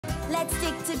Let's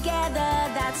stick together,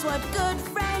 that's what good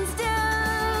friends do.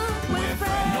 We're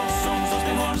friends. No somos los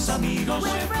mejores amigos.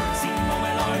 Sin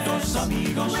mover dos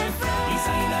amigos.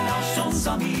 Isaína nós somos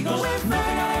amigos. No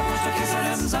pegaremos de que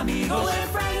seremos amigos. We're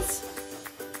friends.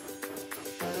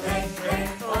 Hey, hey,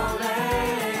 ole.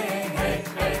 Hey,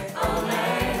 hey, ole.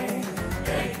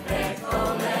 Hey, hey,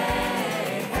 ole.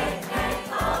 Hey, hey,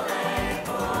 ole,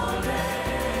 ole.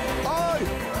 Oi!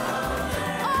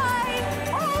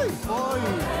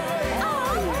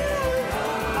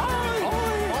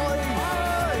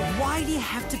 Why do you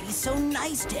have to be so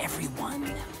nice to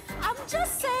everyone? I'm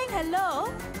just saying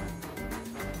hello.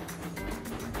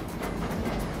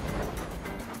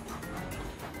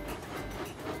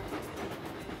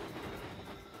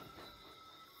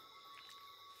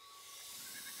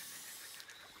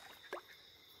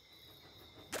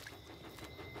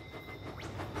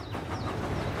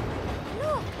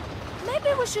 Look, maybe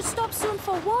we should stop soon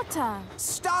for water.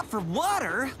 Stop for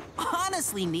water?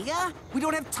 Honestly, Nia, we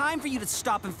don't have time for you to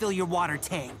stop and fill your water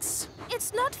tanks.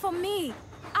 It's not for me.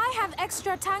 I have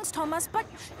extra tanks, Thomas, but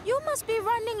you must be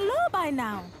running low by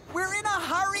now. We're in a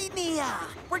hurry, Nia.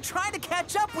 We're trying to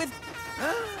catch up with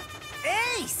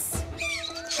Ace.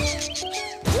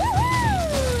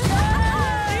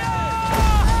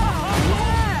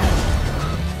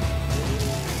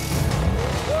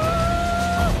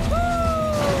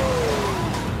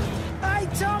 Hey,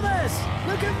 Thomas!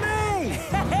 Look at me!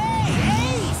 Hey,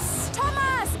 Ace!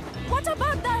 Thomas, what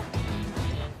about the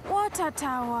water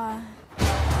tower?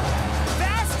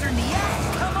 Faster, Nia!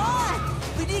 Come on!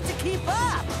 We need to keep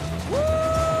up!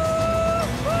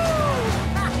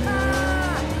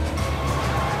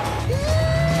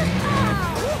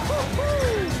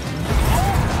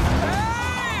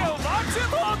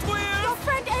 Your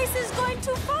friend Ace is going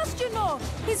too fast, you know.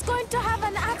 He's going to have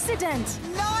an accident.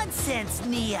 Nonsense,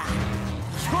 Nia!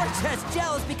 You're just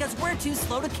jealous because we're too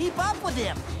slow to keep up with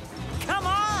him. Come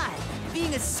on!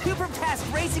 Being a super fast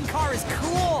racing car is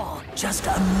cool. Just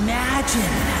imagine.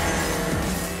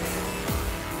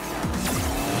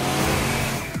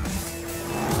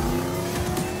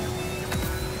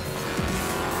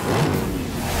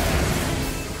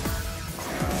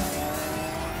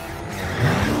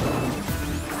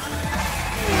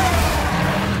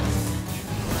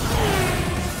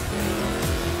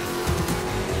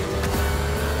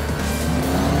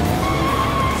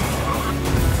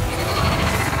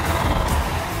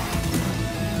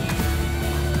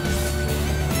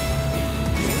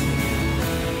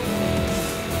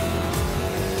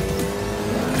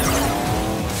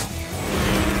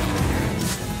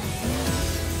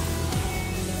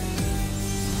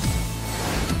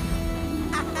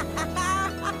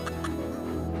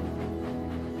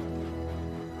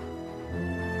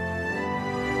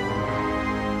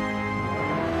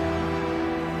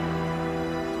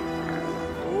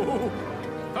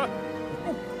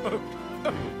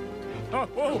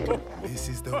 This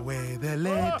is the way the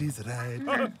ladies ride.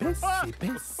 Pessy,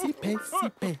 pessy,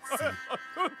 pessy, pessy.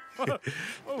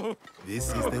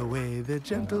 This is the way the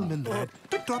gentlemen ride.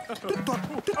 Tut-tot,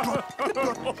 tut-tot, tut-tot,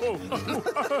 tut-tot.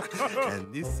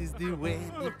 And this is the way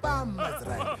the bombers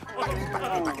ride. Backity,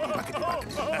 backity, backity,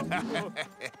 backity, backity.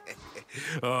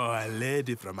 Oh, a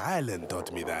lady from Ireland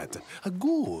taught me that.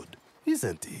 Good,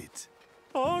 isn't it?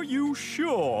 Are you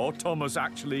sure Thomas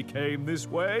actually came this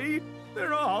way?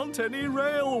 There aren't any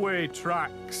railway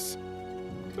tracks.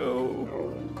 Oh.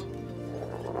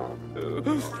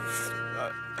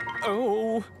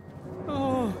 Oh,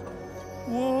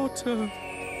 water.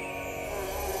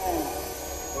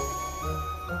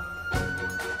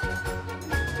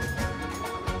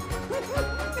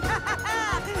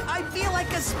 I feel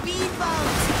like a speedboat.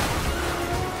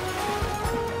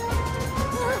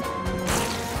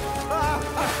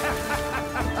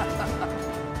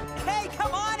 Hey,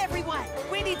 come on, everyone!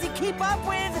 We need to keep up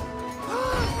with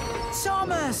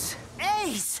Thomas!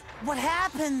 Ace. What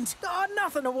happened? Oh,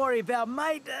 nothing to worry about,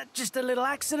 mate. Just a little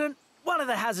accident. One of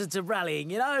the hazards of rallying,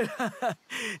 you know.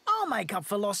 I'll make up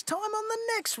for lost time on the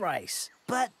next race.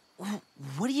 But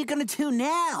what are you gonna do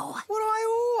now? What do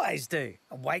I always do?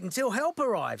 I wait until help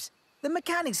arrives. The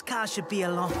mechanic's car should be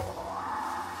along.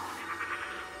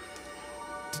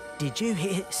 Did you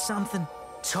hear something,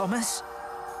 Thomas?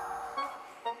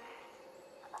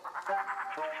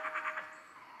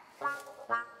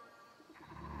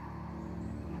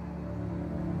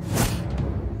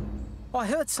 I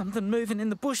heard something moving in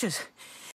the bushes.